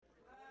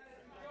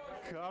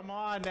Come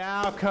on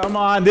now, come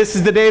on. This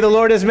is the day the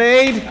Lord has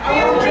made.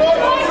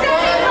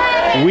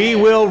 We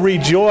will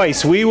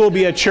rejoice. We will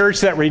be a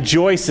church that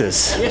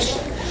rejoices.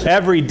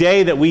 Every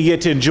day that we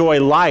get to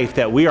enjoy life,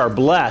 that we are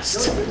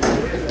blessed,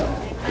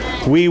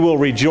 we will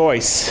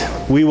rejoice.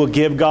 We will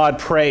give God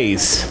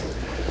praise.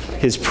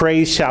 His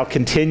praise shall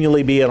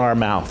continually be in our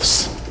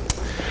mouths.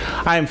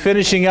 I am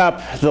finishing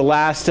up the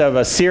last of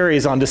a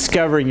series on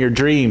discovering your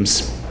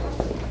dreams.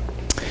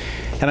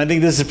 And I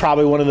think this is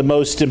probably one of the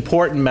most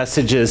important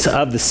messages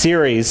of the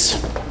series.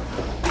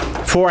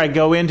 Before I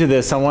go into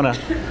this, I want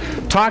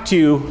to talk to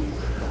you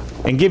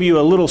and give you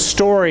a little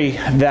story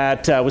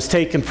that was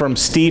taken from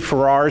Steve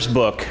Farrar's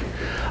book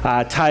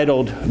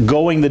titled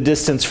Going the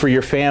Distance for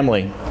Your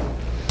Family.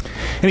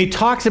 And he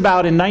talks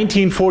about in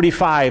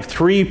 1945,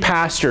 three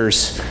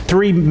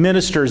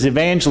ministers,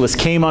 evangelists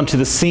came onto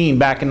the scene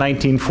back in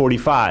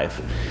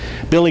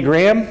 1945. Billy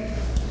Graham,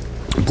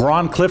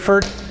 Bron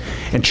Clifford,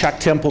 and Chuck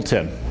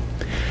Templeton.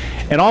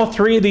 And all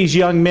three of these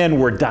young men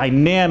were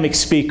dynamic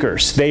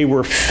speakers. They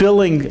were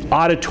filling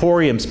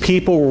auditoriums.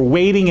 People were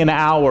waiting in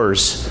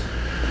hours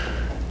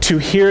to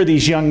hear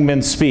these young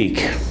men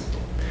speak.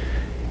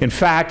 In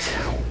fact,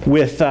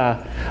 with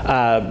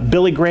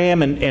Billy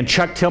Graham and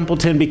Chuck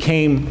Templeton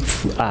became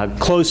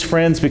close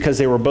friends because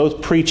they were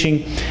both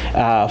preaching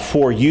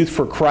for Youth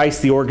for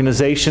Christ, the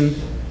organization.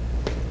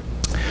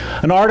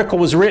 An article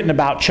was written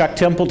about Chuck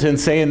Templeton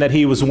saying that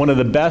he was one of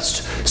the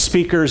best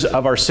speakers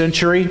of our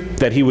century,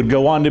 that he would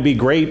go on to be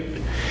great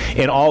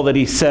in all that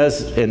he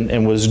says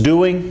and was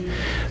doing.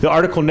 The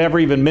article never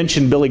even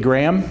mentioned Billy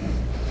Graham.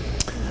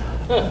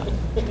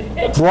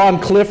 Bron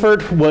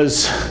Clifford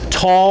was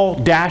tall,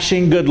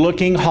 dashing,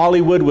 good-looking.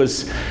 Hollywood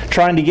was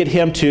trying to get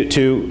him to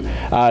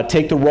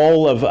take the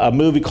role of a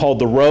movie called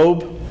The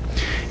Robe.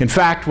 In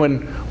fact,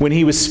 when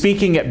he was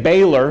speaking at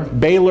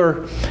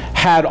Baylor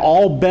had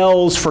all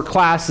bells for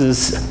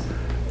classes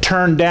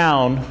turned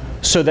down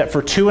so that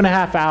for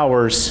 2.5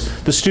 hours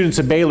the students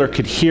of Baylor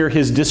could hear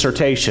his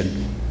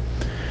dissertation.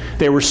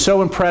 They were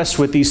so impressed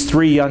with these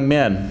three young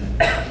men.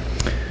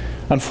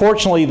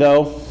 Unfortunately,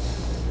 though,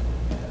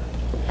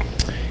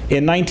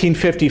 in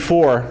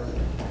 1954,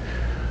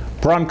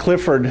 Bron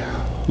Clifford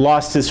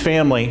lost his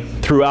family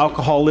through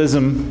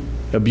alcoholism,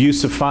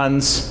 abuse of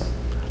funds,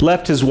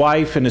 left his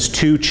wife and his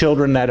 2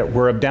 children that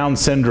were of Down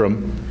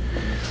syndrome,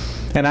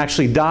 and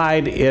actually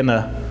died in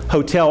a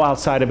hotel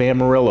outside of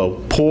Amarillo.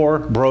 Poor,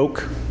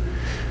 broke,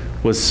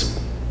 was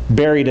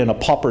buried in a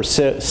pauper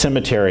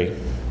cemetery.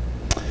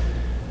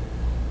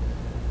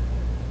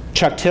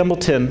 Chuck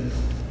Templeton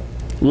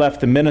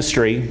left the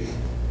ministry,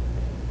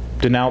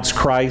 denounced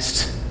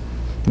Christ,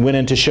 went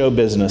into show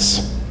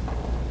business.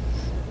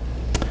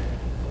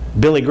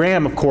 Billy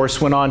Graham, of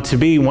course, went on to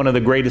be one of the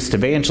greatest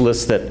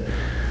evangelists that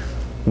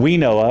we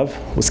know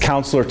of, was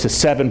counselor to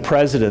 7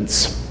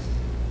 presidents.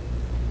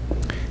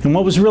 And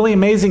what was really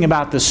amazing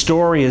about this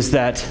story is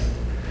that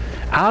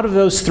out of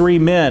those 3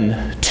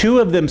 men, 2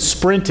 of them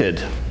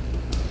sprinted,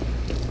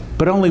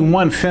 but only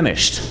 1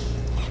 finished.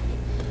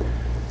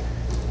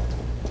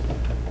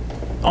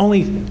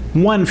 Only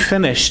 1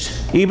 finished,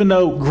 even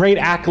though great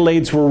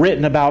accolades were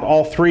written about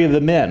all 3 of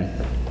the men.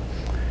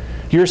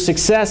 Your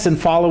success in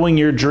following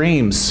your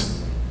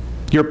dreams,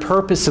 your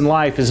purpose in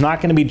life is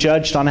not going to be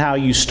judged on how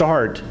you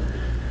start,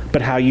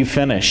 but how you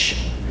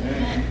finish.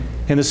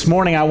 And this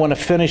morning I want to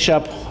finish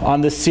up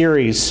on this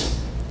series.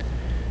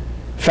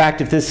 In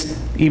fact, if this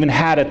even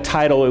had a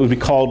title, it would be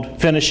called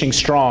Finishing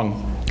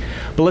Strong.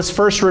 But let's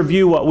first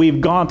review what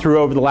we've gone through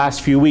over the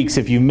last few weeks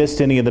if you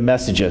missed any of the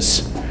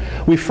messages.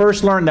 We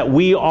first learned that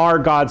we are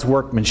God's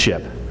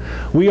workmanship.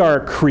 We are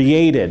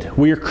created.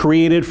 We are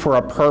created for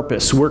a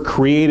purpose. We're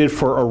created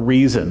for a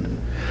reason.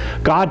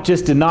 God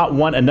just did not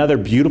want another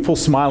beautiful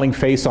smiling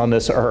face on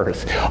this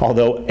earth,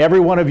 although every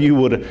one of you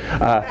would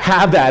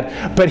have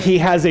that, but He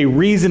has a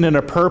reason and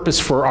a purpose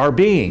for our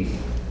being.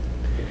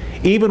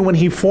 Even when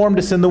He formed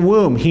us in the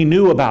womb, He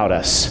knew about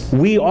us.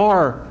 We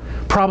are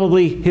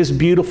probably His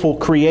beautiful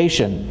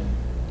creation.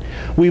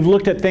 We've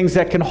looked at things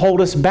that can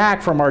hold us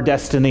back from our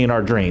destiny and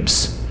our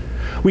dreams.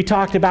 We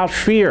talked about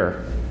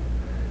fear.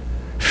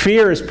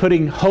 Fear is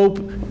putting hope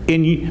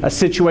in a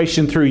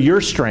situation through your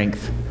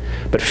strength,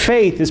 but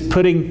faith is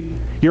putting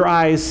your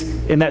eyes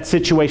in that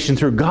situation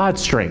through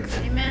God's strength.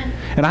 Amen.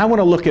 And I want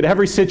to look at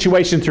every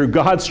situation through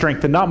God's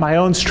strength and not my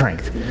own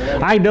strength.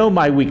 Amen. I know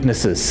my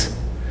weaknesses,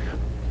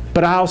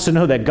 but I also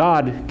know that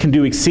God can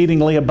do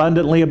exceedingly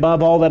abundantly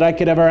above all that I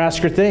could ever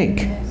ask or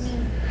think.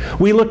 Amen.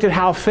 We looked at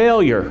how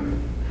failure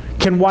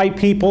can wipe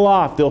people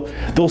off.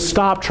 They'll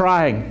stop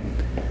trying.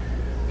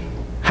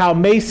 How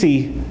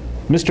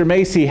Mr.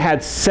 Macy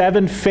had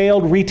 7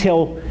 failed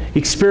retail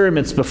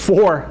experiments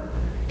before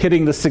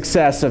hitting the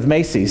success of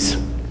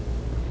Macy's.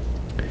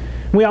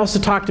 We also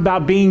talked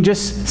about being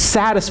just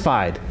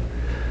satisfied.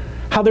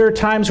 How there are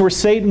times where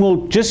Satan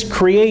will just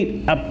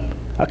create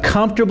a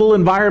comfortable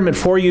environment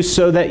for you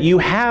so that you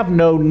have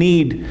no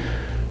need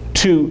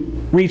to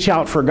reach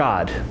out for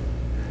God.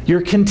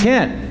 You're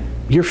content.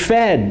 You're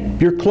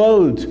fed. You're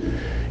clothed.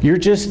 You're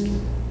just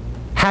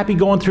happy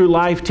going through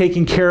life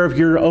taking care of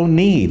your own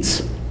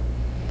needs.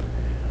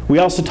 We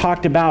also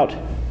talked about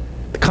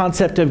the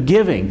concept of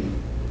giving,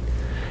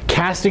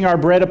 casting our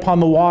bread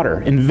upon the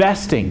water,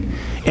 investing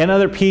in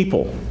other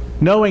people,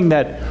 knowing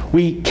that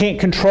we can't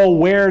control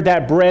where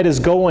that bread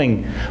is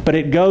going, but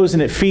it goes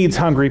and it feeds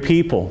hungry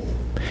people,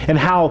 and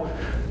how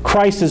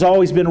Christ has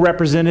always been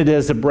represented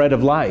as the bread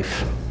of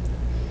life.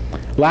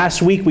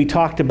 Last week we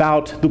talked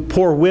about the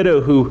poor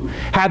widow who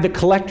had the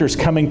collectors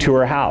coming to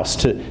her house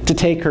to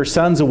take her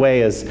sons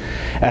away as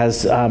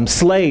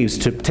slaves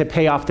to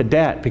pay off the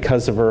debt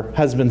because of her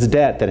husband's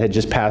debt that had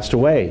just passed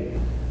away.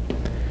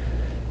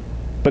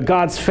 But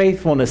God's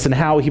faithfulness and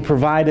how He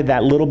provided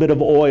that little bit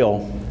of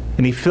oil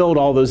and He filled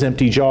all those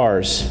empty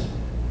jars.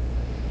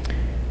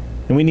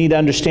 And we need to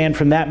understand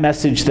from that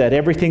message that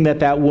everything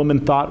that woman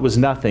thought was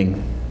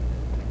nothing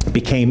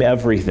became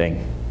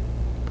everything.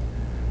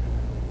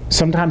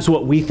 Sometimes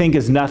what we think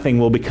is nothing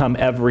will become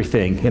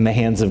everything in the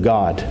hands of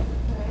God.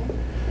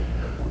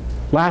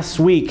 Last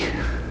week,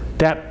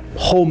 that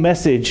whole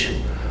message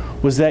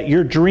was that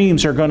your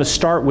dreams are going to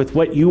start with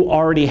what you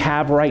already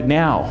have right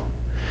now.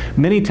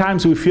 Many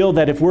times we feel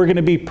that if we're going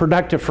to be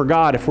productive for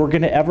God, if we're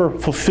going to ever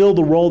fulfill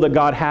the role that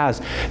God has,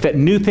 that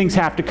new things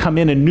have to come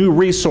in and new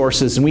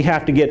resources, and we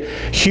have to get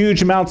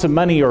huge amounts of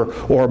money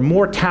or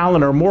more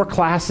talent or more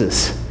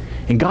classes.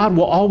 And God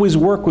will always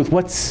work with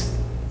what's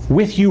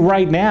with you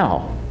right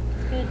now.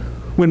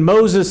 When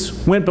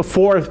Moses went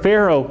before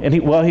Pharaoh, and he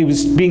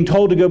was being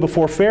told to go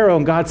before Pharaoh,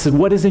 and God said,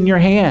 "What is in your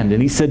hand?"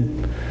 And he said,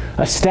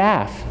 "A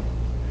staff."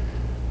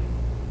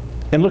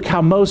 And look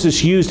how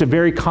Moses used a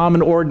very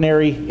common,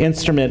 ordinary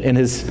instrument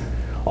in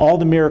all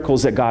the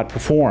miracles that God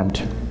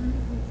performed.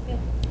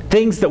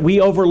 Things that we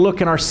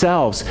overlook in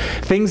ourselves,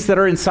 things that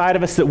are inside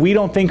of us that we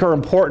don't think are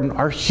important,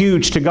 are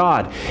huge to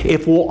God.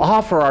 If we'll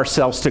offer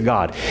ourselves to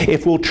God,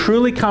 if we'll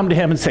truly come to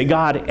Him and say,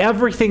 "God,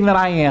 everything that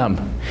I am,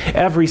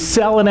 every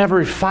cell and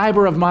every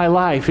fiber of my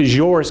life is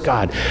yours,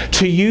 God,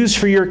 to use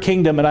for your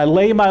kingdom, and I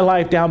lay my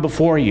life down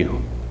before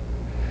you."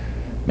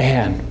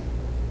 Man,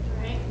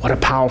 what a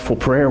powerful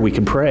prayer we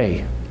can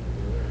pray.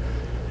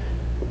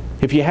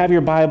 If you have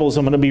your Bibles,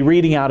 I'm going to be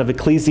reading out of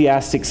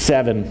Ecclesiastes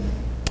 7.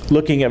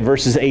 Looking at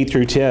verses 8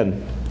 through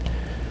 10.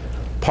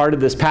 Part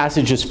of this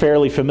passage is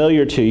fairly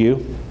familiar to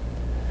you.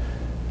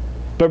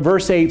 But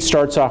verse 8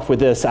 starts off with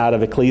this out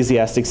of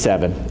Ecclesiastes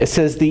 7. It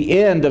says, "The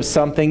end of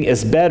something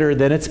is better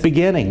than its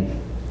beginning.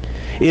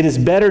 It is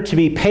better to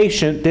be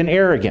patient than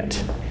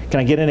arrogant." Can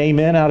I get an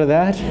amen out of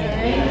that?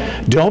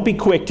 Amen. Don't be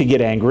quick to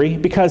get angry,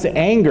 because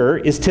anger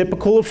is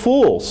typical of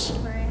fools.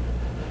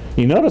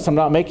 You notice I'm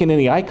not making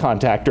any eye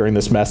contact during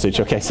this message.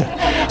 Okay, so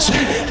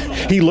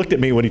he looked at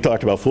me when he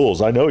talked about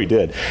fools. I know he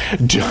did.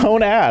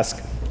 Don't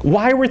ask,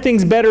 "Why were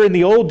things better in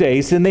the old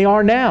days than they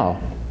are now?"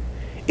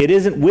 It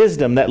isn't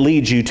wisdom that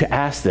leads you to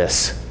ask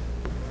this.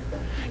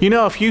 You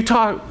know, if you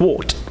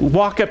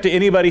walk up to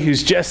anybody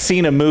who's just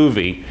seen a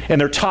movie and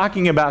they're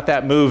talking about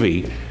that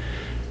movie,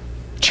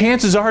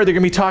 chances are they're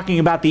going to be talking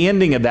about the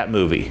ending of that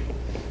movie.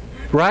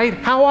 Right?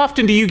 How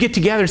often do you get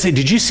together and say,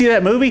 "Did you see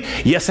that movie?"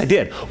 "Yes, I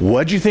did."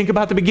 "What'd you think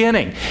about the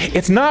beginning?"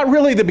 It's not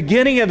really the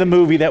beginning of the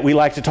movie that we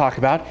like to talk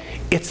about.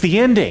 It's the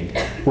ending,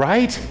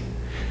 right?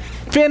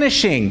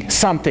 Finishing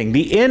something.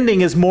 The ending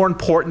is more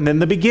important than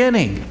the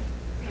beginning.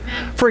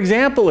 For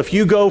example, if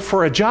you go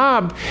for a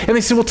job and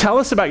they say, "Well, tell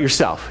us about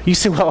yourself." You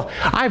say, "Well,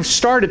 I've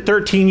started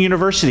 13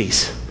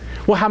 universities."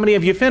 "Well, how many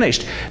have you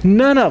finished?"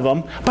 "None of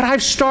them, but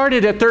I've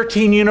started at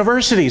 13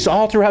 universities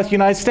all throughout the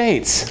United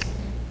States."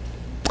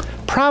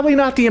 Probably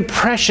not the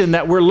impression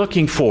that we're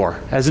looking for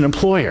as an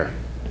employer.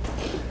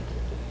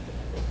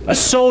 A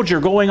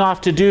soldier going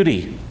off to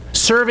duty,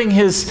 serving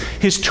his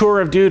tour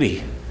of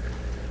duty.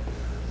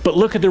 But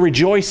look at the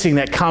rejoicing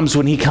that comes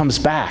when he comes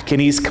back and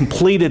he's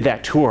completed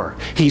that tour.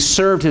 He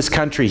served his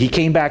country. He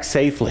came back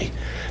safely.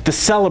 The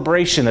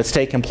celebration that's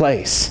taken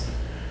place.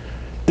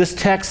 This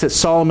text that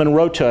Solomon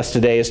wrote to us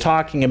today is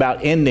talking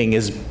about the ending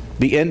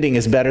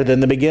is better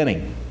than the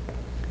beginning.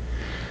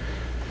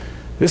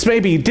 This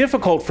may be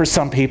difficult for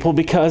some people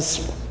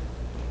because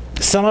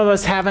some of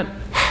us haven't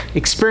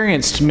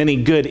experienced many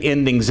good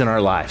endings in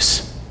our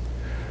lives.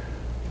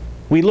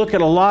 We look at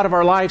a lot of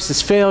our lives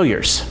as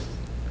failures.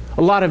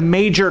 A lot of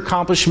major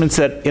accomplishments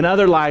that in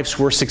other lives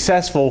were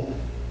successful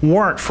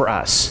weren't for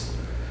us.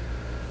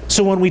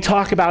 So when we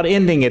talk about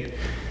ending, it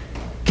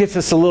gets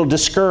us a little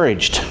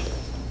discouraged.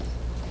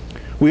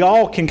 We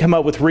all can come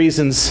up with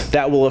reasons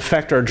that will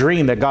affect our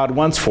dream that God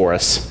wants for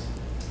us.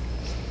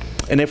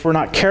 And if we're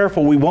not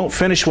careful, we won't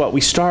finish what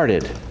we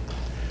started.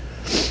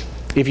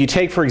 If you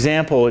take, for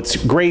example, it's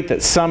great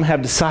that some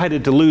have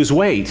decided to lose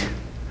weight,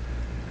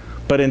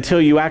 but until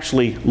you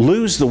actually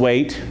lose the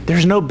weight,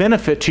 there's no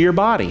benefit to your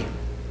body,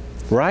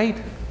 right?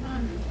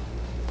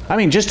 I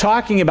mean, just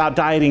talking about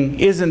dieting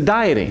isn't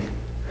dieting.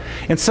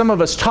 And some of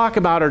us talk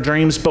about our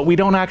dreams, but we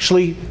don't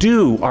actually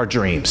do our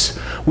dreams.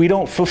 We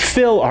don't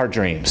fulfill our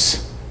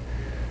dreams.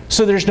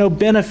 So there's no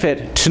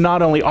benefit to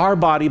not only our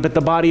body, but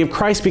the body of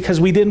Christ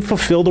because we didn't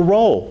fulfill the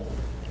role.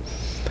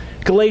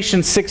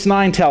 Galatians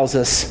 6:9 tells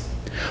us,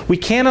 we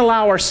can't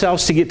allow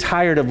ourselves to get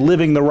tired of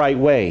living the right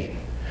way.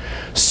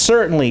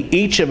 Certainly,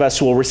 each of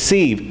us will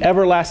receive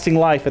everlasting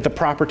life at the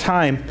proper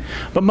time.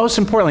 But most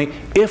importantly,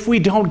 if we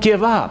don't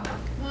give up.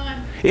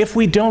 If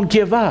we don't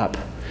give up.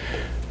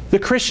 The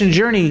Christian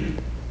journey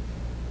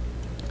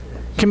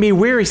can be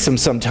wearisome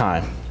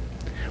sometimes.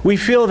 We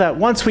feel that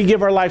once we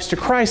give our lives to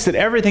Christ, that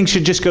everything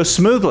should just go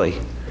smoothly.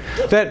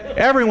 That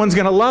everyone's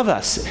going to love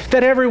us.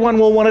 That everyone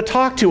will want to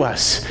talk to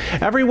us.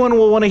 Everyone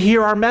will want to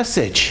hear our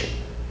message.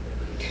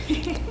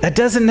 That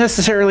doesn't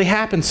necessarily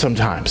happen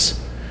sometimes.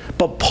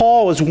 But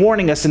Paul is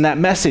warning us in that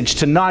message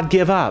to not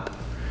give up.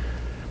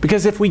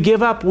 Because if we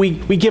give up, we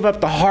give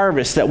up the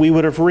harvest that we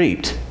would have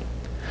reaped.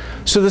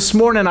 So this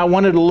morning I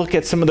wanted to look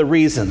at some of the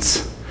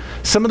reasons.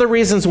 Some of the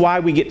reasons why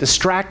we get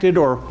distracted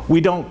or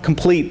we don't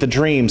complete the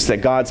dreams that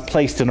God's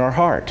placed in our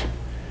heart.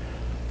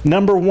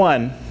 Number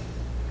one,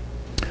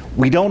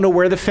 we don't know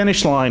where the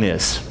finish line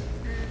is.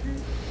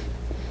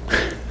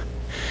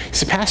 You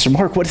say, Pastor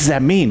Mark, what does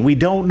that mean? We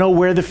don't know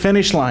where the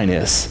finish line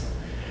is.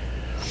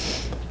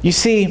 You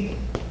see,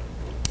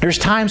 there's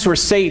times where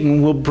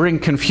Satan will bring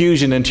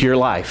confusion into your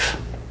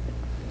life.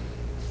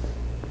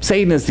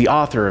 Satan is the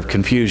author of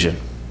confusion.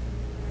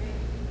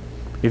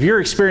 If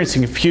you're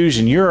experiencing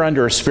confusion, you're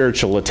under a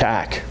spiritual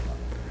attack.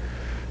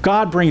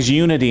 God brings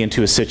unity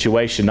into a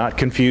situation, not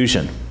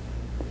confusion.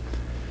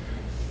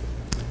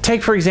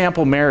 Take, for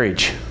example,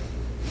 marriage.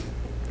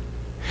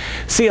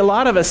 See, a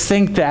lot of us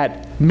think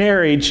that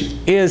marriage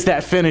is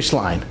that finish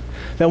line.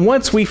 That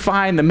once we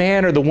find the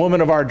man or the woman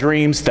of our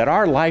dreams, that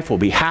our life will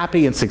be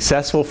happy and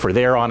successful for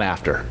there on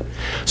after.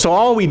 So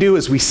all we do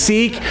is we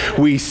seek,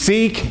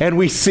 and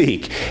we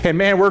seek. And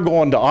man, we're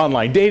going to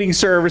online dating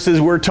services,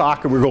 we're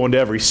talking, we're going to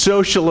every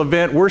social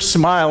event, we're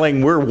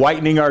smiling, we're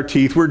whitening our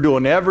teeth, we're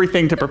doing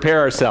everything to prepare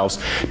ourselves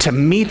to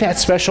meet that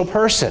special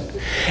person.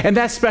 And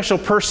that special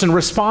person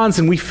responds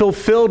and we feel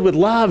filled with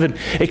love and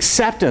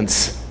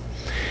acceptance.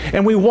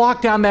 And we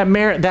walk down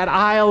that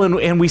aisle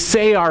and we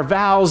say our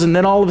vows, and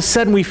then all of a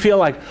sudden we feel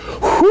like,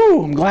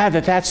 whew, I'm glad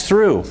that that's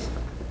through.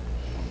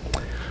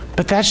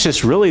 But that's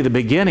just really the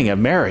beginning of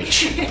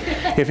marriage.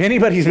 If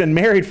anybody's been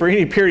married for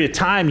any period of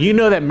time, you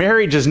know that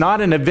marriage is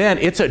not an event,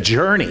 it's a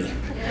journey.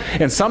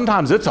 And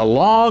sometimes it's a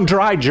long,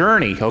 dry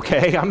journey,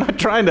 okay? I'm not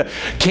trying to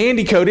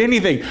candy coat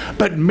anything,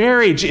 but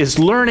marriage is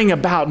learning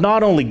about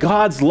not only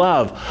God's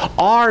love,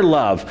 our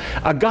love,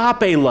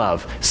 agape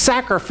love,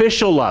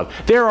 sacrificial love.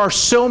 There are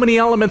so many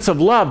elements of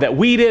love that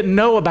we didn't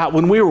know about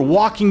when we were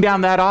walking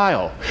down that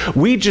aisle.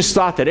 We just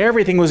thought that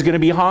everything was going to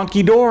be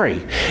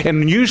honky-dory.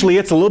 And usually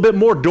it's a little bit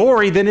more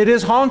dory than it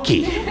is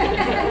honky.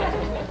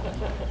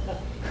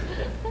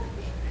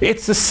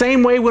 It's the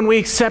same way when we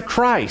accept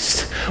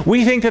Christ.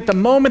 We think that the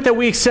moment that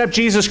we accept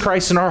Jesus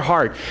Christ in our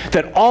heart,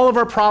 that all of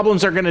our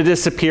problems are going to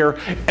disappear.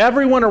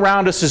 Everyone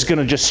around us is going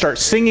to just start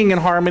singing in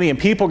harmony, and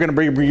people are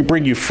going to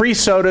bring you free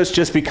sodas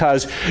just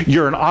because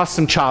you're an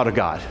awesome child of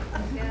God.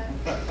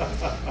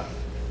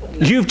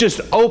 You've just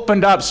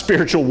opened up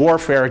spiritual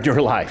warfare in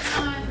your life.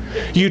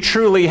 You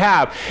truly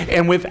have.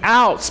 And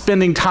without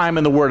spending time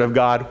in the Word of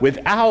God,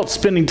 without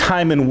spending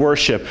time in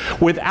worship,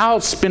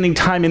 without spending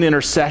time in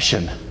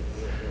intercession,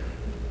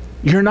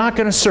 you're not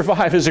going to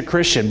survive as a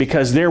Christian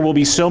because there will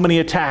be so many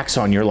attacks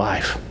on your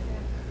life.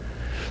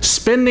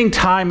 Spending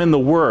time in the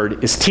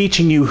Word is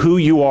teaching you who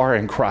you are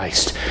in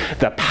Christ,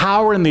 the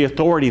power and the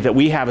authority that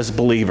we have as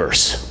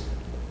believers.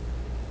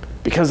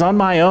 Because on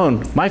my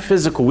own, my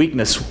physical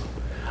weakness,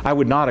 I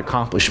would not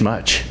accomplish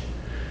much.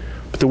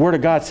 But the Word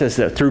of God says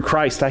that through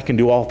Christ I can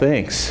do all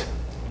things.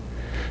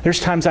 There's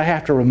times I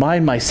have to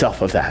remind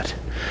myself of that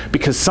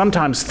because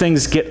sometimes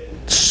things get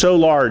so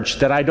large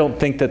that I don't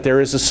think that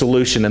there is a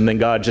solution, and then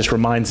God just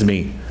reminds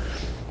me,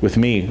 with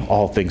me,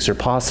 all things are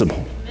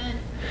possible. Amen.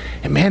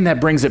 And man,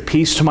 that brings a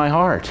peace to my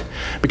heart,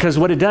 because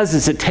what it does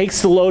is it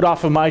takes the load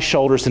off of my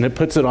shoulders and it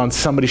puts it on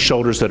somebody's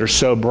shoulders that are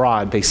so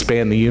broad they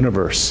span the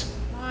universe.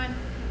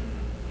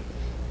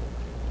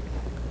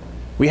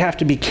 We have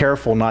to be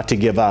careful not to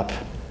give up.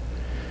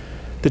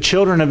 The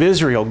children of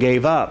Israel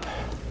gave up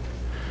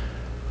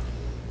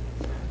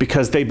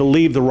because they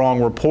believed the wrong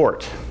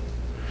report.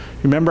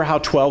 Remember how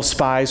 12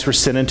 spies were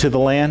sent into the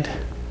land?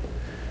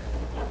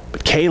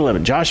 But Caleb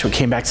and Joshua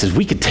came back and said,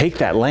 we could take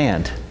that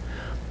land.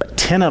 But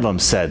 10 of them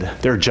said,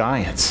 they're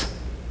giants.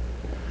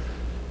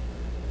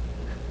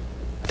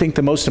 I think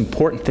the most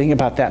important thing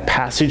about that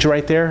passage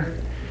right there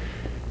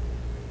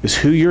is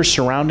who you're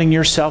surrounding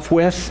yourself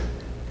with,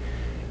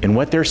 and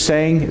what they're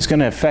saying is going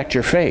to affect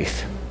your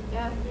faith.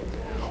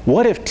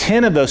 What if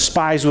 10 of those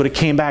spies would have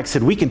came back and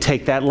said, we can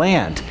take that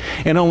land?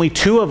 And only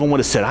 2 of them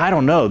would have said, I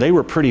don't know, they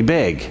were pretty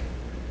big.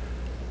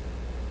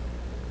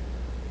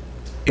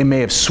 It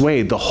may have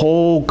swayed the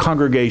whole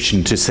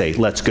congregation to say,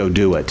 let's go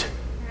do it.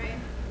 Right.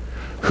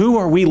 Who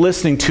are we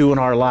listening to in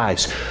our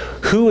lives?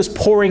 Who is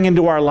pouring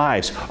into our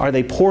lives? Are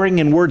they pouring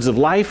in words of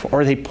life,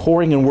 or are they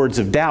pouring in words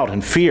of doubt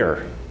and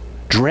fear,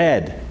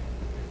 dread,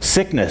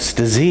 sickness,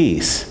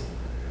 disease?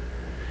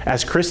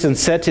 As Kristen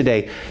said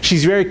today,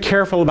 she's very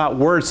careful about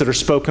words that are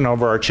spoken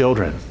over our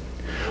children.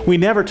 We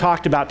never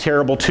talked about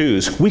terrible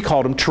twos. We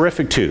called them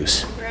terrific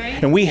twos.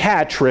 Right. And we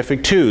had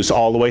terrific twos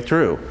all the way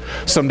through.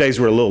 Some days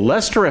were a little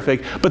less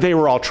terrific, but they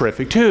were all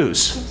terrific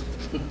twos.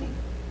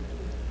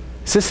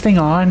 Is this thing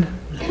on?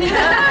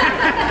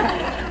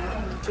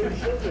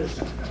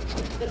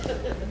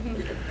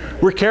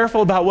 We're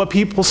careful about what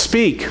people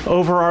speak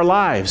over our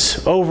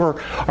lives,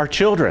 over our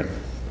children.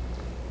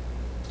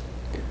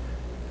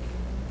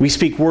 We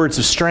speak words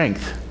of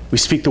strength. We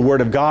speak the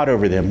word of God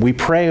over them. We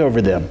pray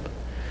over them.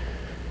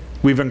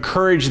 We've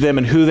encouraged them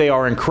in who they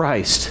are in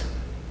Christ.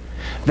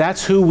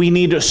 That's who we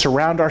need to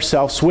surround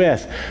ourselves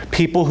with.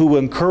 People who will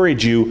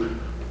encourage you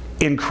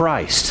in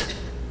Christ.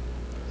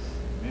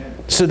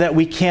 So that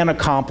we can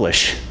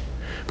accomplish.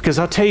 Because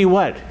I'll tell you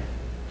what,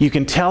 you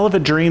can tell if a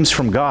dream's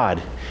from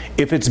God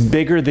if it's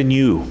bigger than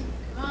you.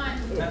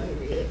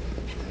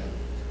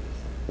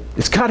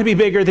 It's got to be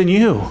bigger than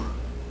you.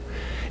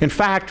 In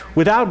fact,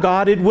 without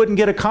God, it wouldn't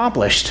get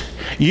accomplished.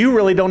 You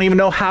really don't even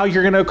know how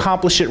you're going to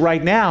accomplish it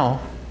right now.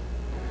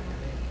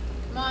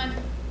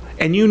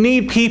 And you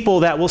need people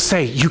that will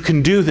say, you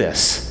can do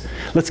this.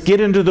 Let's get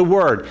into the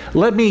Word.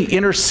 Let me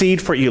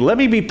intercede for you. Let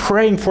me be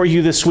praying for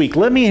you this week.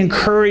 Let me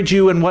encourage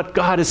you in what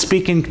God is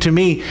speaking to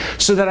me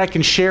so that I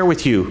can share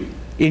with you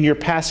in your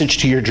passage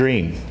to your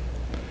dream.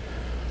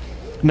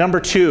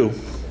 Number 2,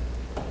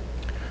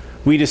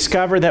 we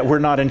discover that we're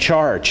not in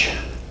charge.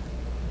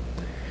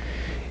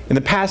 In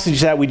the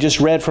passage that we just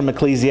read from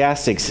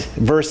Ecclesiastes,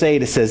 verse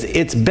 8, it says,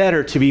 it's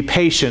better to be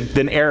patient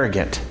than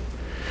arrogant.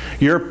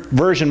 Your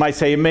version might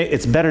say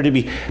it's better to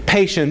be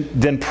patient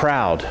than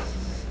proud.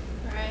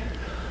 Right.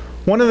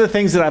 One of the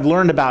things that I've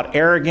learned about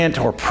arrogant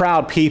or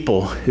proud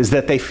people is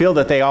that they feel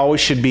that they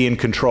always should be in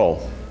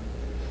control.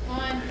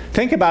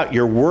 Think about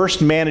your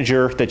worst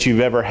manager that you've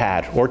ever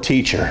had or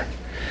teacher.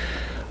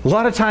 A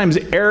lot of times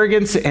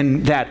arrogance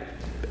and that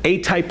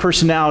A-type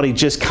personality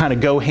just kind of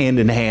go hand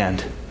in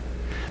hand.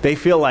 They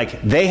feel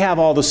like they have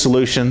all the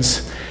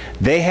solutions,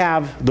 they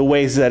have the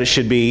ways that it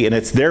should be, and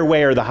it's their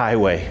way or the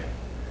highway.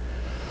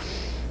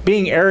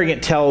 Being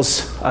arrogant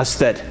tells us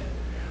that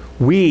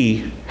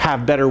we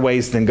have better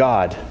ways than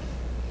God.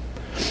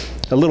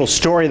 A little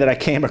story that I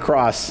came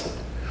across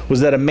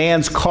was that a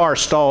man's car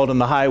stalled on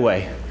the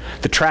highway.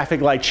 The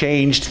traffic light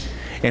changed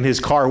and his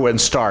car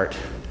wouldn't start.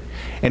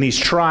 And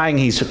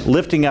he's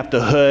lifting up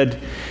the hood,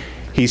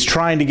 he's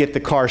trying to get the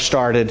car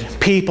started.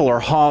 People are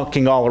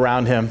honking all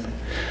around him.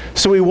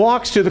 So he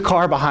walks to the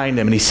car behind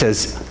him and he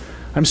says,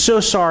 I'm so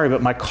sorry,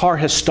 but my car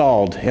has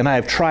stalled and I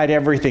have tried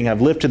everything.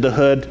 I've lifted the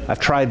hood, I've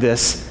tried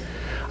this.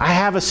 I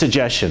have a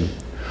suggestion.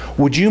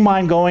 Would you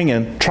mind going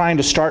and trying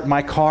to start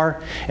my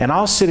car? And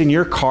I'll sit in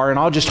your car and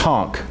I'll just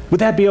honk.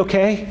 Would that be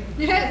okay?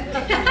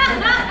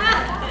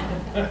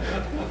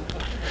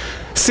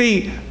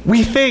 See,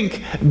 we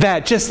think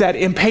that just that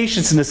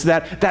impatience,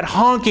 that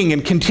honking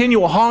and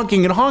continual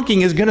honking and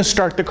honking is going to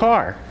start the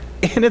car.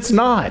 And it's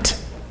not.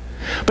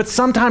 But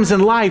sometimes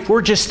in life,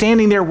 we're just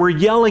standing there, we're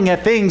yelling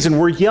at things and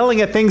we're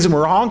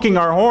honking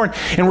our horn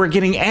and we're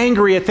getting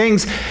angry at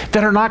things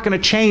that are not going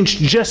to change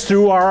just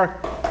through our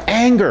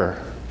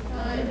anger.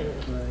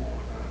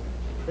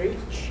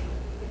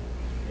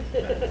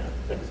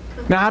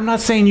 Now, I'm not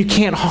saying you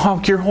can't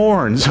honk your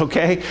horns,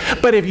 okay?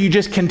 But if you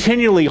just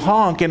continually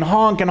honk and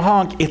honk and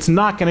honk, it's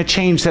not going to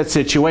change that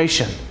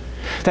situation.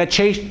 That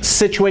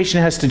situation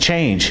has to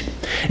change.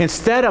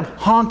 Instead of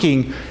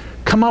honking,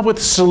 come up with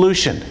a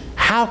solution.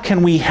 How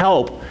can we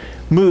help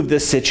move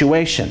this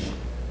situation?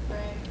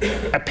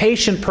 A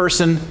patient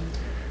person,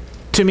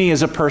 to me,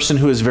 is a person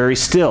who is very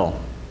still.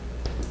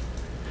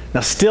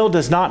 Now, still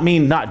does not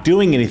mean not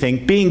doing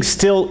anything. Being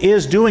still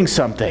is doing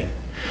something.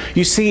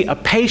 You see, a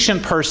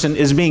patient person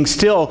is being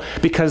still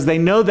because they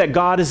know that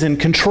God is in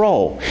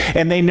control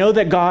and they know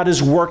that God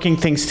is working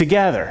things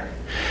together.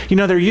 You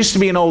know, there used to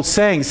be an old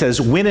saying that says,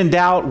 when in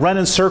doubt, run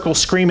in circles,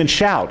 scream and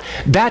shout.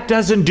 That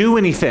doesn't do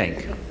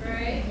anything.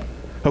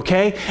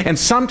 Okay? And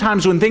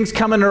sometimes when things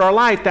come into our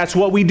life, that's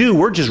what we do.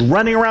 We're just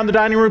running around the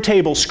dining room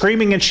table,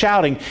 screaming and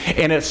shouting,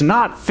 and it's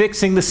not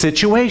fixing the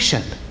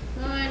situation.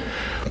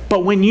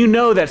 But when you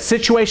know that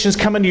situations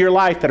come into your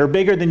life that are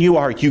bigger than you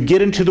are, you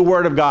get into the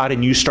Word of God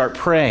and you start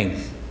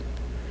praying.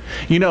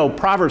 You know,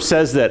 Proverbs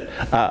says that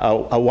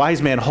a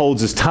wise man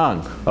holds his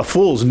tongue. A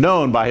fool is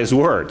known by his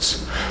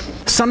words.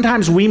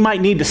 Sometimes we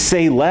might need to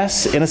say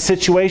less in a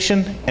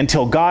situation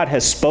until God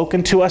has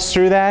spoken to us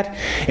through that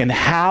and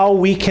how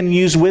we can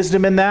use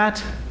wisdom in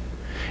that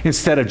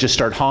instead of just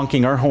start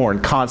honking our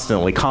horn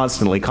constantly.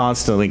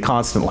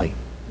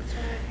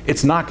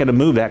 It's not going to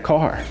move that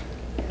car.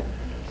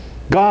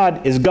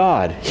 God is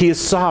God. He is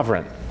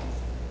sovereign.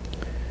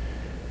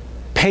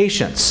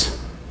 Patience.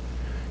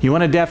 You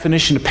want a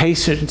definition of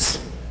patience?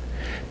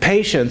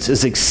 Patience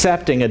is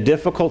accepting a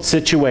difficult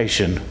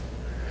situation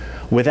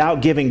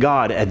without giving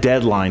God a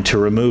deadline to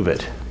remove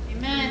it.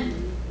 Amen.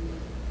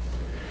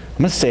 I'm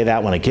going to say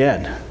that one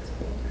again.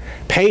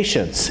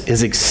 Patience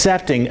is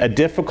accepting a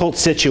difficult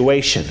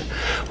situation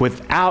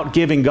without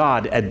giving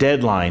God a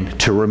deadline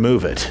to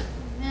remove it.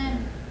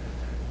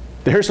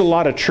 There's a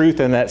lot of truth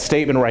in that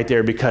statement right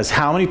there, because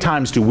how many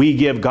times do we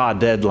give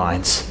God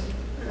deadlines?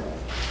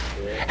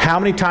 How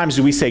many times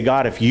do we say,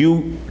 God, if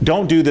you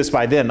don't do this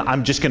by then,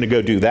 I'm just going to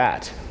go do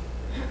that?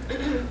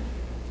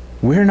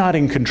 We're not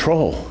in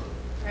control.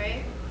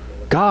 Right?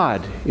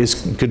 God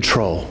is in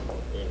control.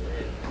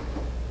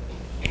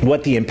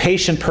 What the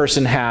impatient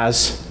person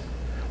has,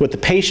 what the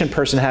patient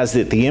person has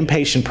that the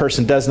impatient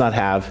person does not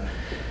have,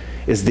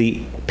 is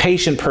the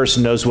patient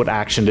person knows what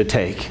action to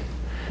take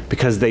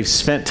because they've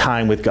spent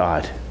time with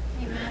God.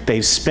 Amen.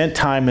 They've spent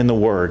time in the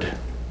Word.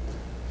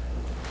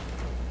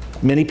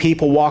 Many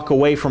people walk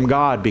away from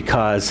God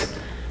because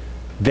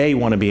they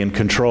want to be in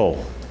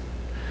control.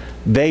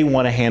 They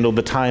want to handle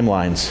the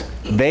timelines.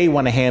 They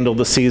want to handle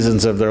the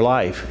seasons of their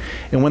life.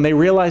 And when they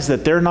realize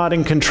that they're not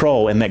in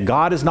control and that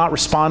God is not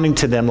responding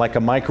to them like a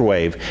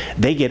microwave,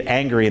 they get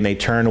angry and they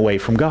turn away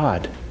from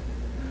God.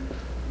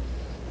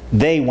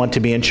 They want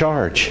to be in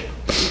charge.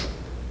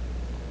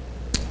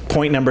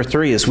 Point number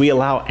 3 is we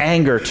allow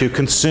anger to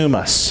consume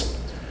us.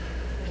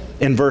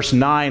 In verse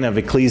 9 of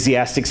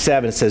Ecclesiastes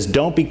 7, it says,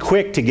 "Don't be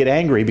quick to get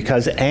angry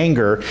because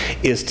anger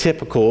is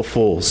typical of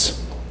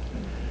fools."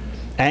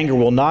 Anger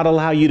will not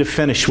allow you to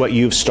finish what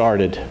you've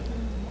started.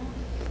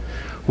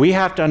 We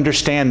have to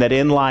understand that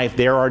in life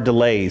there are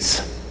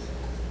delays.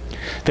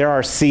 There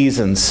are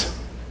seasons.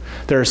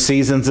 There are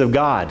seasons of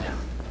God.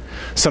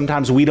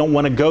 Sometimes we don't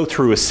want to go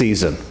through a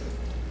season.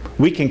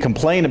 We can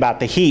complain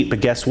about the heat, but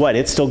guess what?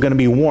 It's still going to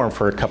be warm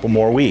for a couple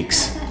more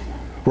weeks,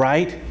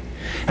 right?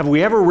 Have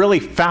we ever really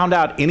found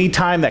out any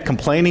time that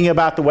complaining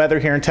about the weather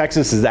here in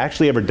Texas has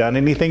actually ever done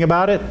anything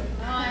about it?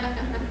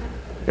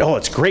 Oh,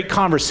 it's great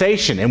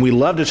conversation, and we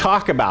love to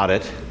talk about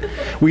it.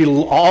 We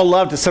all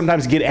love to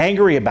sometimes get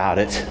angry about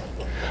it.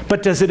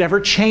 But does it ever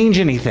change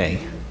anything?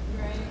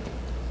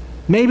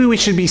 Maybe we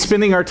should be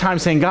spending our time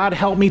saying, God,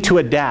 help me to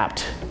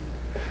adapt.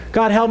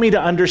 God, help me to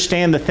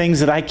understand the things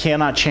that I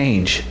cannot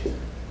change.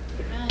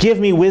 Give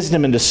me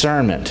wisdom and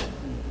discernment.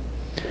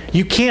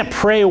 You can't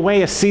pray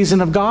away a season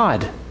of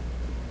God.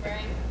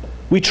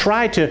 We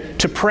try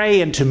to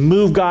pray and to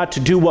move God to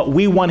do what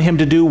we want Him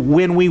to do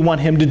when we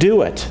want Him to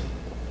do it.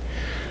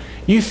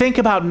 You think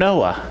about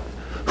Noah,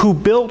 who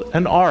built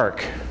an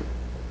ark.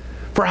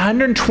 For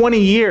 120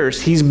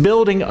 years, he's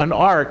building an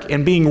ark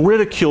and being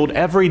ridiculed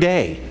every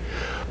day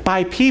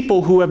by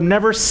people who have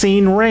never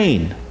seen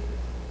rain.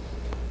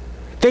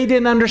 They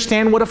didn't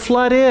understand what a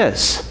flood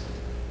is.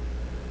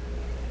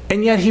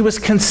 And yet he was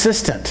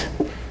consistent.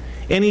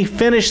 And he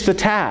finished the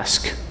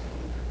task.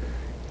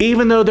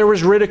 Even though there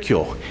was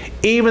ridicule.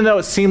 Even though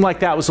it seemed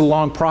like that was a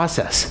long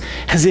process.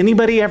 Has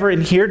anybody ever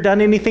in here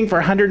done anything for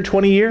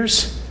 120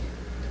 years?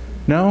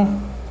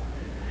 No?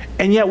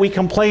 And yet we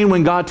complain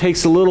when God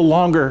takes a little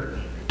longer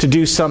to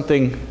do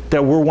something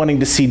that we're wanting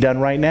to see done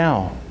right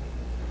now.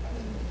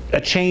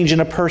 A change in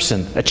a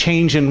person, a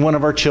change in one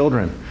of our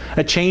children,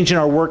 a change in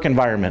our work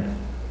environment,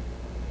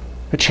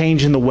 a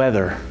change in the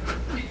weather.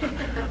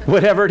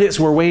 Whatever it is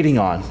we're waiting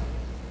on.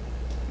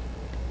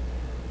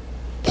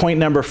 Point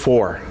number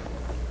 4.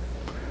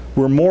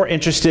 We're more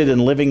interested in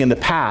living in the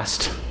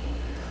past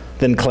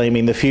than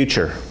claiming the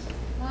future.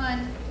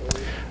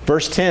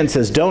 Verse 10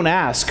 says, "Don't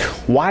ask,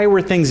 why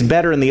were things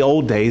better in the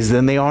old days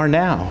than they are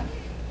now?"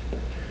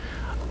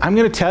 I'm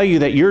going to tell you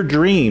that your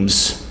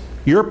dreams,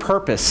 your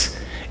purpose,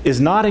 is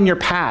not in your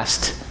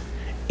past.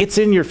 It's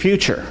in your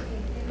future.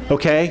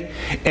 Okay?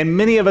 And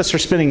many of us are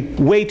spending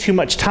way too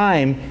much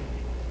time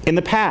in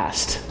the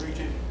past.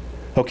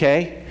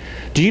 Okay?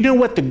 Do you know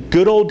what the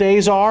good old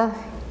days are?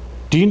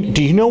 Do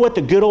you know what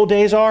the good old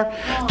days are?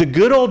 The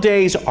good old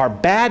days are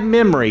bad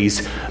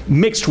memories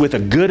mixed with a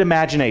good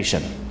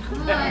imagination.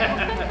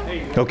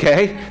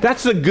 Okay?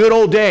 That's the good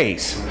old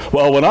days.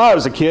 Well, when I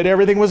was a kid,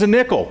 everything was a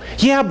nickel.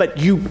 Yeah, but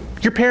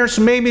your parents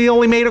maybe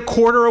only made a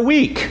quarter a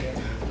week.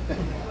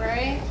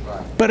 Right?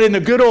 But in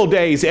the good old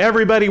days,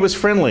 everybody was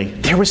friendly.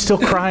 There was still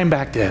crime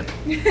back then.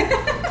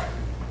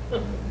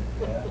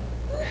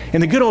 In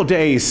the good old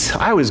days,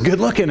 I was good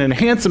looking and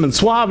handsome and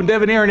suave and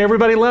debonair and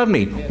everybody loved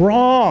me.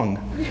 Wrong.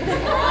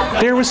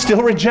 There was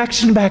still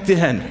rejection back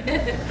then.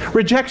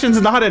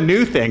 Rejection's not a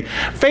new thing.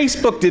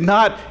 Facebook did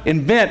not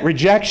invent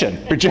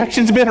rejection.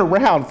 Rejection's been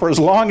around for as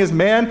long as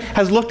man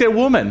has looked at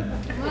woman.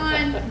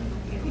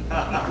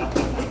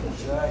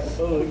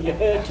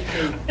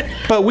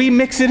 But we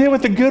mix it in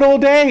with the good old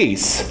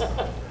days.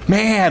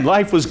 Man,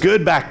 life was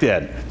good back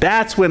then.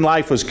 That's when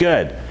life was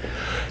good.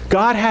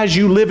 God has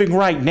you living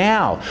right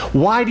now.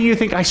 Why do you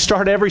think I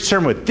start every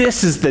sermon with,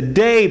 this is the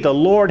day the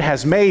Lord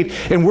has made,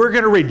 and we're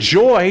going to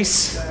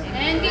rejoice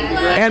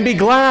and be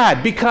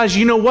glad? Because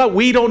you know what?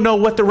 We don't know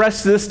what the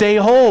rest of this day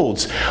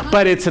holds.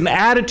 But it's an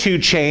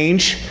attitude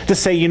change to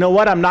say, you know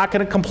what? I'm not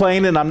going to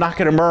complain and I'm not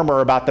going to murmur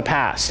about the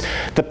past.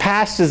 The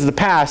past is the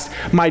past.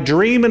 My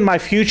dream and my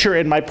future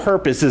and my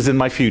purpose is in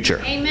my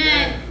future.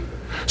 Amen.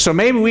 So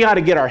maybe we ought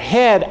to get our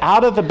head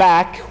out of the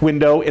back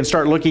window and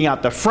start looking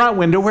out the front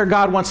window where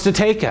God wants to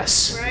take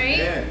us.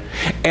 Right?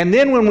 And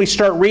then when we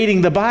start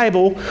reading the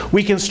Bible,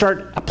 we can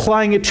start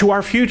applying it to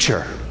our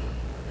future.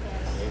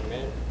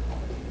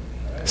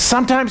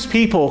 Sometimes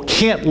people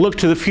can't look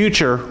to the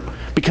future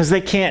because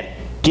they can't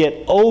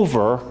get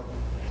over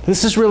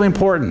This is really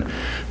important.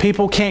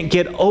 People can't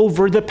get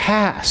over the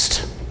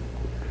past.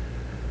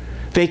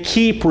 They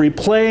keep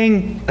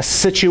replaying a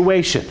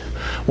situation.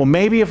 Well,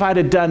 maybe if I'd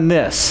have done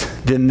this,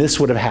 then this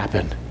would have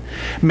happened.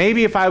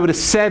 Maybe if I would have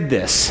said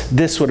this,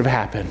 this would have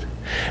happened.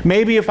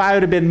 Maybe if I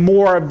would have been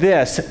more of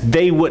this,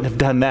 they wouldn't have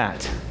done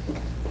that.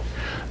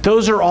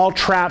 Those are all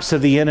traps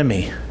of the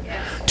enemy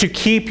to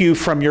keep you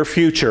from your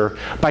future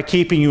by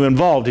keeping you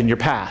involved in your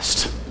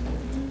past.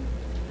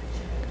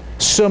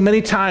 So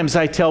many times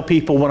I tell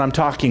people when I'm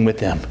talking with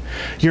them,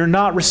 you're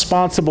not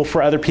responsible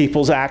for other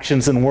people's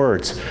actions and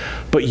words,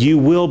 but you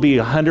will be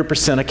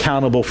 100%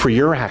 accountable for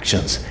your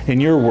actions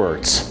and your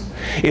words.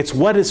 It's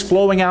what is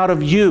flowing out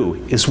of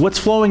you. Is what's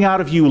flowing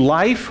out of you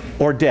life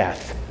or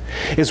death?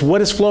 Is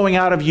what is flowing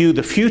out of you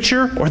the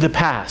future or the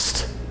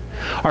past?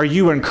 Are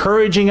you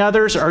encouraging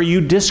others or are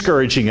you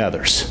discouraging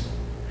others?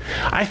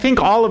 I think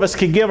all of us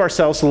could give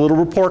ourselves a little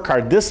report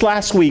card. This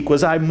last week,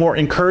 was I more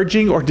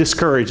encouraging or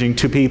discouraging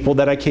to people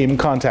that I came in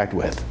contact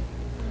with?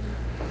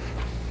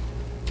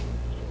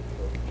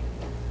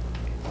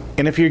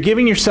 And if you're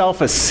giving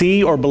yourself a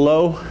C or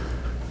below,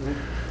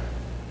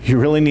 you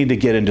really need to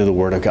get into the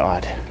Word of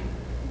God.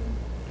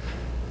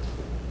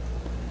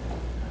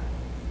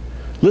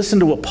 Listen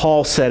to what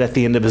Paul said at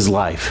the end of his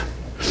life.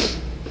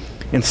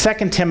 In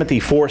 2 Timothy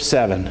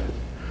 4:7,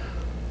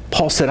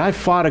 Paul said, I've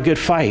fought a good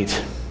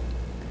fight,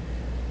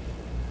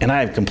 and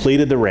I have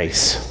completed the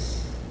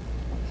race,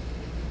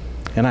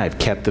 and I have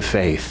kept the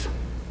faith.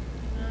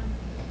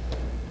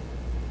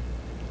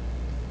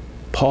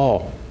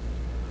 Paul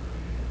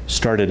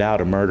started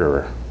out a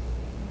murderer.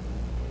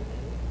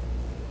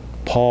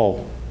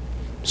 Paul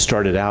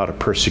started out a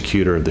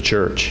persecutor of the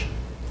church.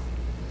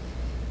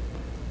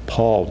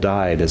 Paul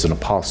died as an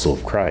apostle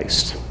of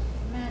Christ.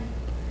 Amen.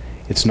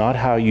 It's not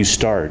how you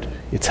start,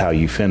 it's how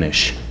you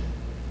finish.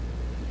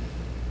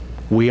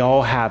 We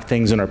all have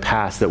things in our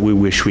past that we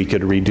wish we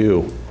could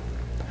redo.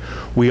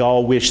 We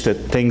all wish that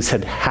things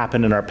had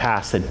happened in our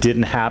past that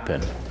didn't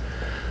happen,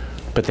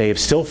 but they have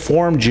still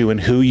formed you in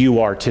who you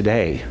are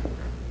today.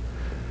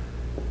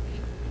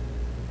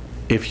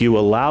 If you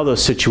allow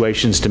those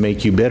situations to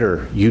make you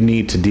bitter, you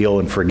need to deal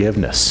in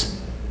forgiveness.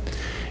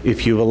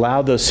 If you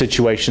allow those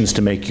situations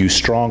to make you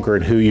stronger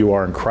in who you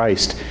are in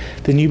Christ,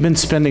 then you've been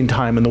spending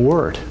time in the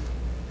Word.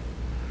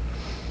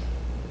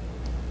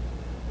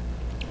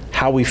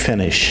 How we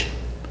finish.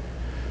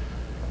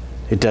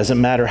 It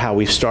doesn't matter how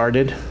we've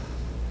started.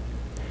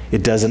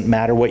 It doesn't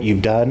matter what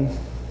you've done.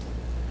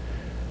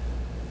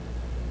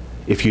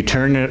 If you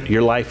turn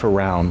your life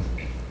around,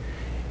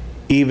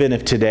 even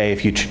if today,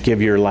 if you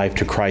give your life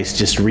to Christ,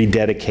 just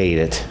rededicate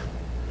it,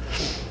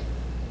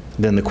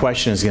 then the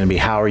question is going to be,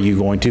 how are you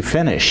going to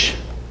finish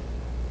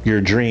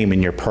your dream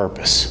and your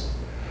purpose?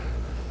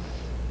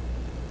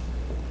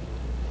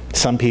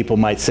 Some people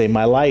might say,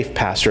 my life,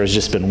 Pastor, has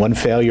just been one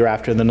failure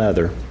after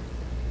another.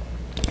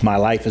 My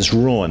life is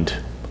ruined.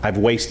 I've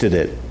wasted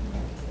it.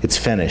 It's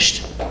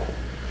finished.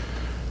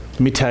 Let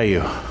me tell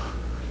you,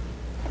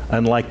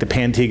 unlike the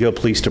Pantego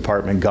Police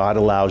Department, God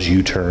allows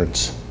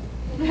U-turns.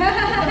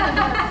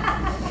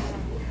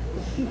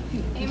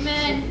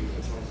 Amen.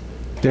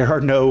 There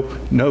are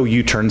no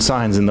U-turn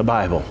signs in the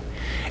Bible.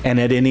 And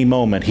at any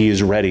moment, He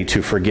is ready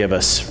to forgive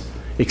us,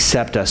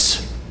 accept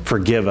us,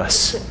 forgive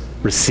us,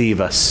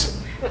 receive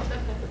us,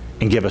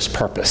 and give us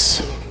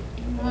purpose.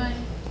 Amen.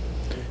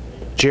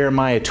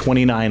 Jeremiah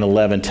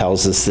 29:11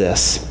 tells us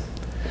this.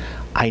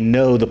 I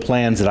know the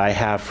plans that I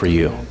have for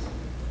you.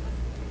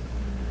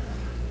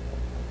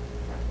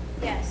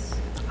 Yes.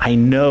 I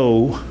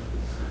know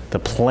the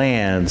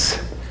plans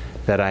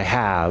that I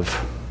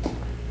have.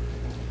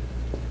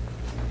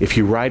 If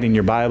you write in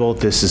your Bible,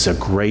 this is a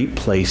great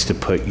place to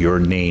put your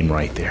name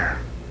right there.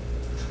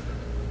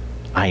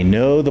 I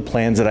know the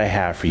plans that I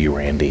have for you,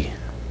 Randy.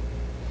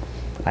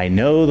 I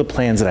know the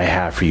plans that I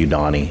have for you,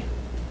 Donnie.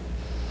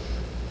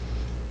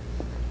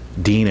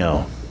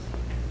 Dino.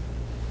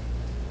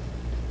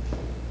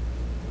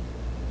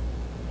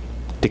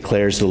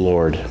 Declares the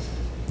Lord.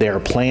 There are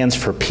plans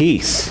for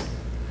peace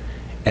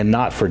and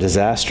not for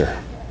disaster.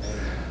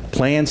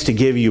 Plans to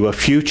give you a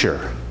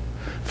future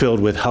filled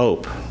with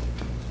hope.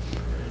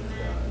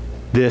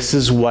 This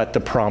is what the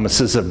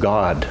promises of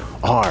God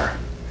are.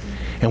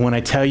 And when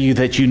I tell you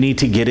that you need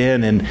to get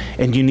in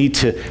and you need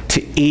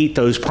to eat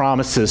those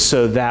promises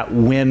so that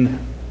when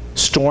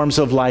storms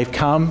of life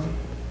come,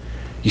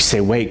 you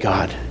say, wait,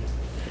 God,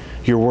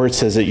 your word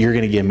says that you're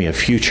going to give me a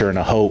future and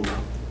a hope,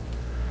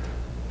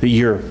 that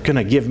you're going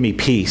to give me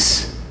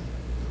peace.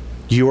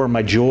 You are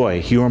my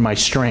joy. You are my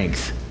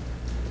strength.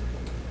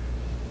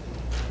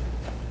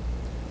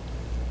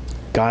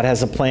 God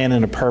has a plan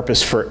and a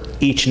purpose for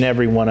each and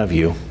every one of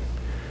you.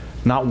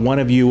 Not one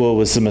of you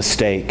was a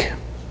mistake.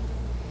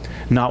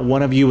 Not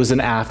one of you was an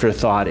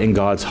afterthought in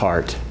God's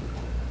heart.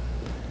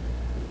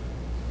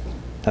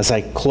 As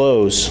I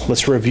close,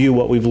 let's review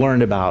what we've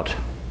learned about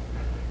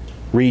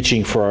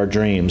reaching for our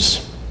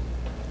dreams.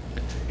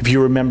 If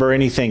you remember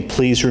anything,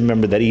 please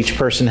remember that each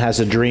person has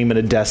a dream and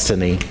a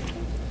destiny.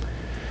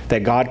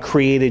 That God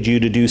created you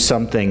to do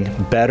something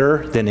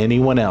better than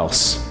anyone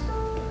else.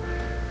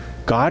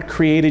 God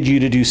created you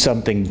to do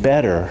something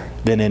better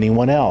than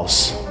anyone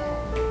else.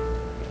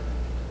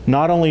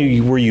 Not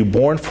only were you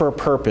born for a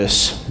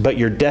purpose, but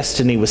your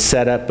destiny was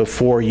set up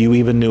before you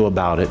even knew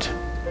about it.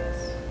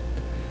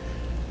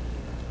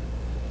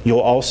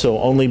 You'll also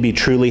only be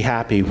truly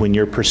happy when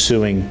you're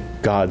pursuing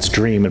God's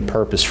dream and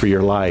purpose for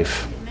your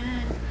life.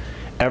 Amen.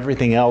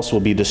 Everything else will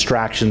be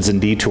distractions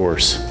and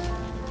detours.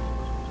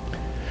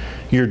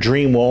 Your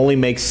dream will only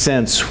make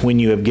sense when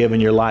you have given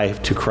your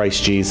life to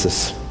Christ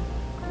Jesus.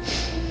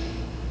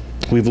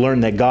 We've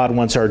learned that God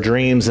wants our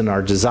dreams and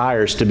our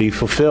desires to be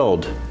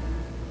fulfilled.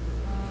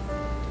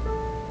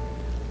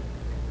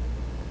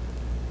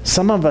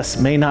 Some of us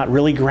may not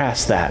really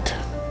grasp that.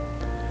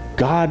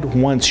 God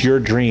wants your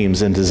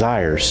dreams and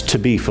desires to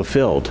be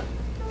fulfilled.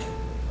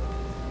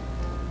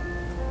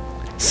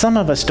 Some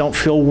of us don't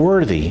feel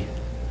worthy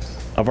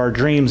of our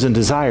dreams and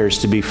desires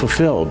to be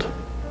fulfilled.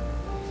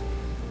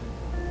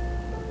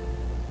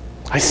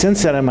 I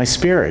sense that in my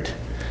spirit,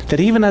 that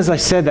even as I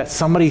said that,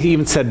 somebody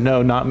even said,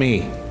 no, not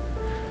me.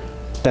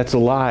 That's a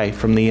lie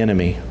from the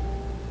enemy.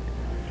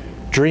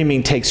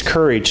 Dreaming takes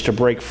courage to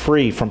break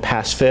free from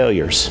past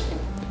failures.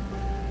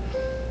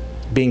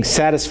 Being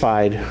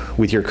satisfied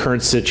with your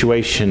current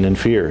situation and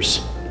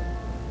fears.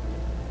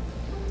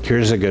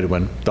 Here's a good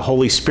one. The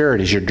Holy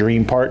Spirit is your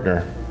dream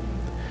partner.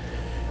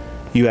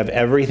 You have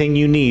everything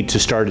you need to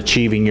start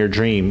achieving your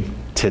dream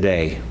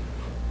today.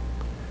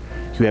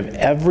 You have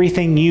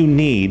everything you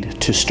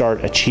need to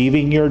start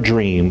achieving your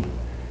dream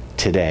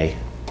today.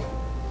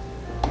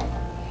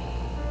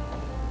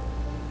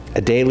 A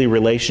daily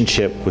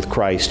relationship with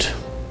Christ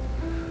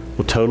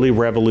will totally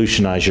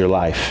revolutionize your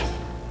life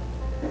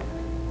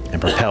and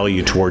propel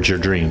you towards your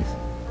dream.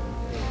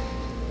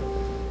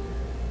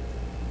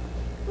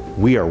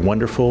 We are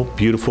wonderful,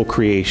 beautiful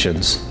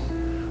creations.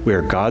 We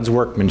are God's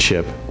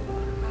workmanship,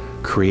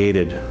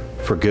 created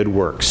for good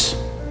works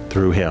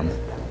through Him.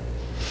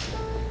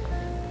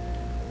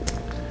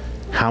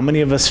 How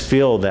many of us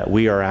feel that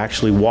we are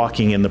actually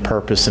walking in the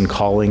purpose and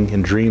calling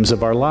and dreams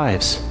of our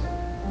lives?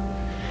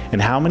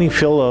 And how many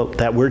feel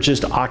that we're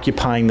just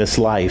occupying this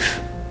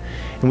life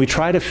and we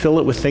try to fill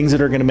it with things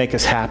that are going to make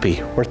us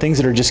happy or things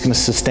that are just going to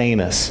sustain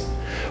us?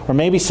 Or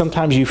maybe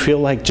sometimes you feel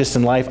like just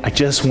in life, I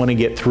just want to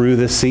get through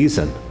this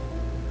season.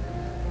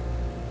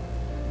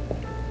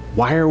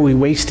 Why are we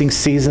wasting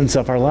seasons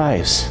of our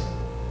lives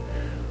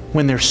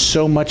when there's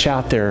so much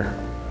out there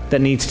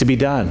that needs to be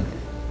done?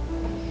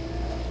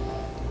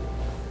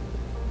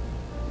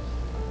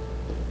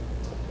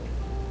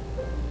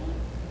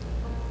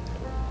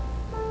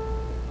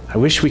 I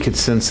wish we could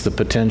sense the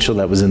potential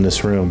that was in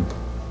this room.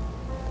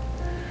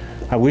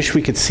 I wish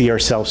we could see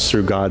ourselves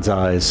through God's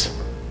eyes,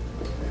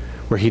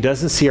 where He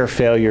doesn't see our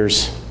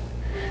failures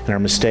and our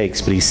mistakes,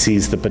 but He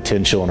sees the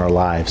potential in our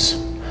lives,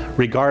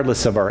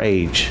 regardless of our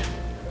age.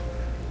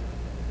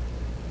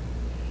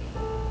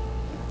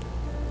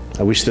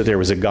 I wish that there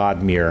was a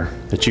God mirror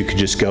that you could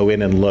just go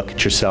in and look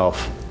at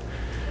yourself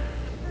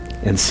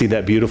and see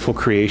that beautiful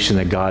creation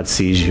that God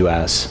sees you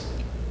as.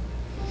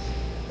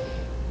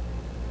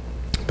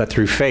 But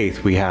through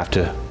faith, we have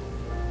to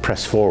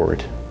press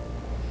forward.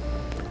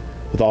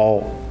 With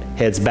all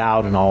heads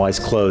bowed and all eyes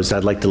closed,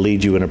 I'd like to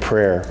lead you in a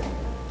prayer.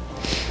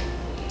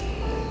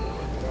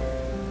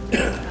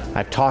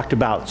 I've talked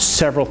about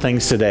several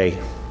things today,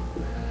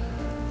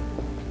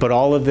 but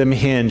all of them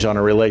hinge on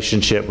a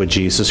relationship with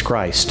Jesus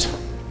Christ.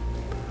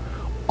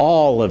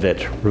 All of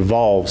it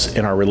revolves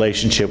in our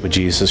relationship with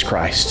Jesus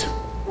Christ.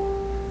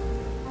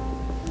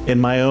 In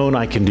my own,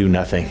 I can do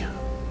nothing,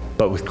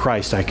 but with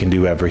Christ, I can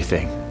do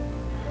everything.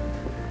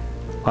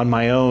 On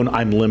my own,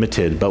 I'm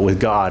limited, but with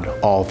God,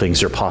 all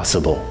things are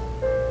possible.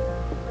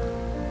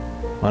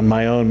 On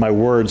my own, my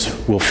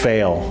words will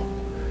fail,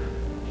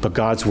 but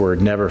God's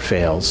word never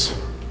fails.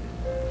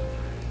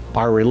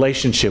 Our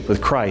relationship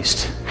with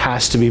Christ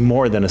has to be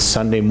more than a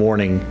Sunday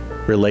morning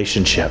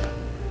relationship.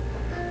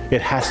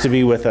 It has to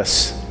be with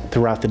us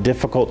throughout the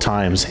difficult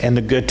times and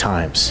the good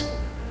times.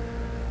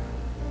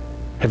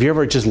 Have you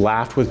ever just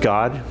laughed with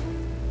God?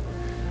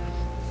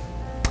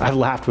 I've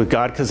laughed with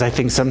God because I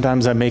think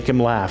sometimes I make Him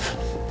laugh.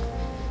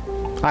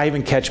 I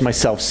even catch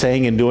myself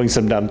saying and doing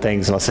some dumb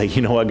things, and I'll say,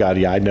 you know what, God,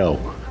 yeah, I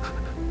know.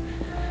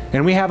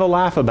 And we have a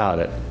laugh about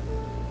it.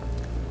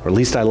 Or at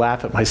least I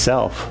laugh at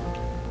myself.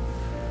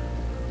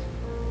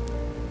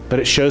 But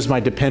it shows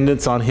my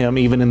dependence on Him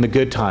even in the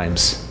good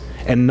times,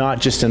 and not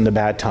just in the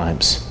bad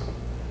times.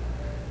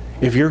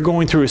 If you're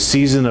going through a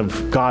season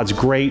of God's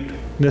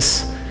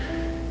greatness,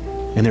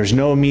 and there's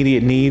no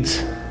immediate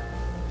needs,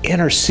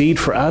 intercede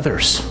for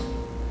others.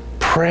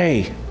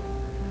 Pray.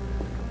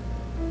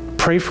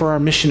 Pray for our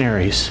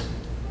missionaries.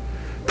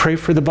 Pray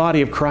for the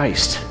body of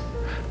Christ.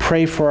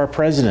 Pray for our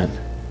president.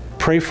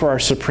 Pray for our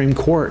Supreme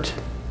Court.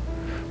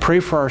 Pray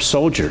for our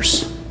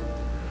soldiers.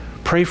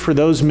 Pray for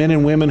those men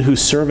and women who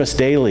serve us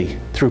daily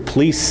through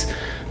police,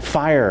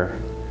 fire,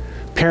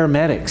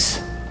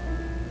 paramedics.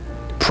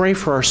 Pray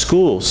for our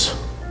schools,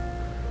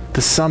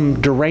 that some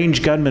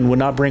deranged gunman would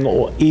not bring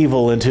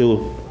evil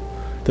into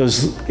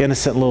those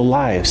innocent little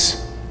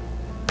lives.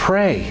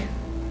 Pray.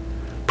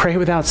 Pray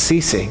without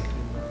ceasing.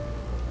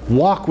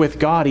 Walk with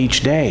God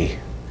each day.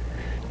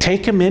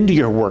 Take Him into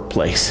your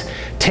workplace.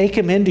 Take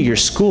Him into your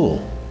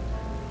school.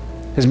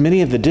 As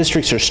many of the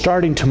districts are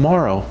starting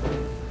tomorrow,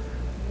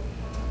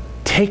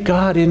 take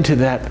God into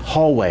that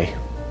hallway.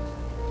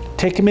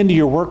 Take Him into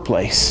your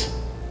workplace.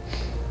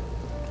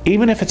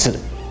 Even if it's a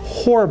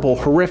horrible,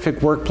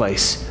 horrific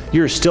workplace,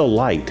 you're still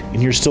light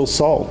and you're still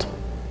salt.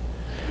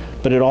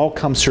 But it all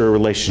comes through a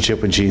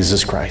relationship with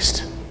Jesus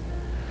Christ.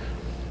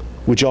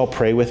 Would you all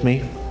pray with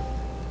me?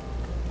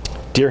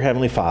 Dear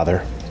Heavenly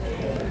Father,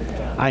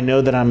 I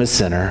know that I'm a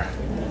sinner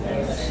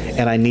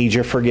and I need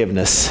your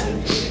forgiveness.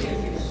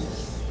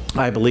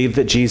 I believe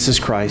that Jesus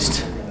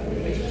Christ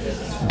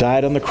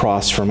died on the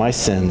cross for my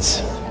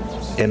sins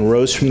and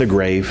rose from the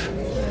grave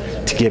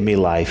to give me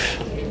life.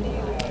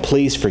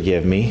 Please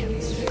forgive me.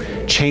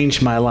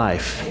 Change my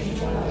life.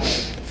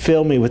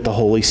 Fill me with the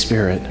Holy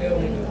Spirit.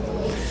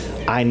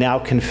 I now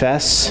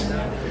confess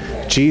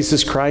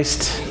Jesus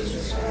Christ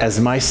as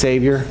my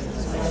Savior,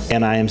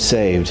 and I am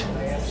saved.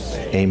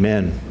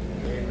 Amen.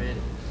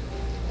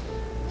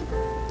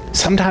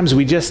 Sometimes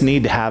we just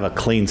need to have a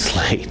clean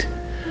slate.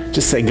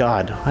 Just say,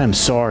 God, I am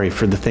sorry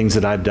for the things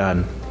that I've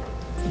done,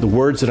 the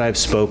words that I've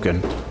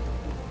spoken.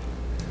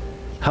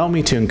 Help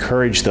me to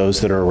encourage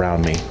those that are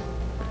around me.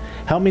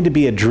 Help me to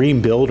be a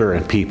dream builder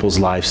in people's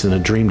lives and a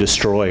dream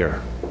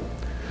destroyer.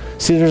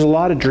 See, there's a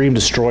lot of dream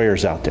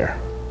destroyers out there.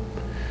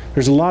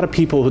 There's a lot of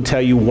people who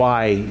tell you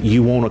why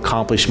you won't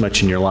accomplish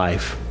much in your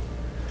life.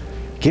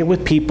 Get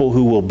with people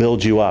who will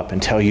build you up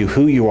and tell you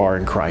who you are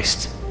in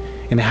Christ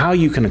and how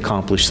you can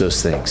accomplish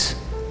those things.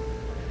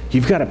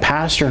 You've got a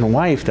pastor and a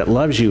wife that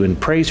loves you and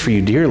prays for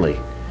you dearly,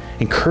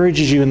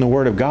 encourages you in the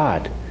Word of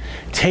God.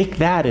 Take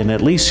that and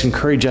at least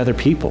encourage other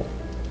people.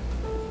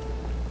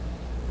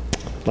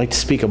 I'd like to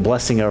speak a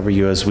blessing over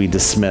you as we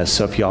dismiss,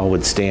 so if y'all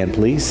would stand,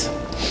 please.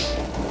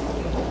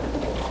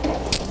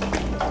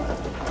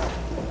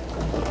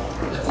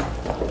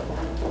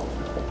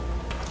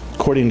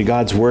 According to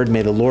God's word,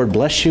 may the Lord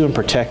bless you and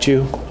protect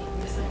you.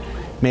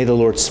 May the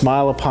Lord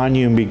smile upon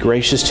you and be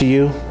gracious to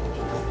you.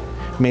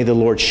 May the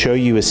Lord show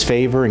you His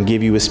favor and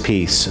give you His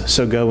peace.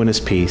 So go in His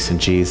peace. In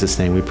Jesus'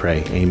 name we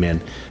pray.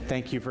 Amen.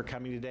 Thank you for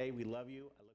coming today. We love you.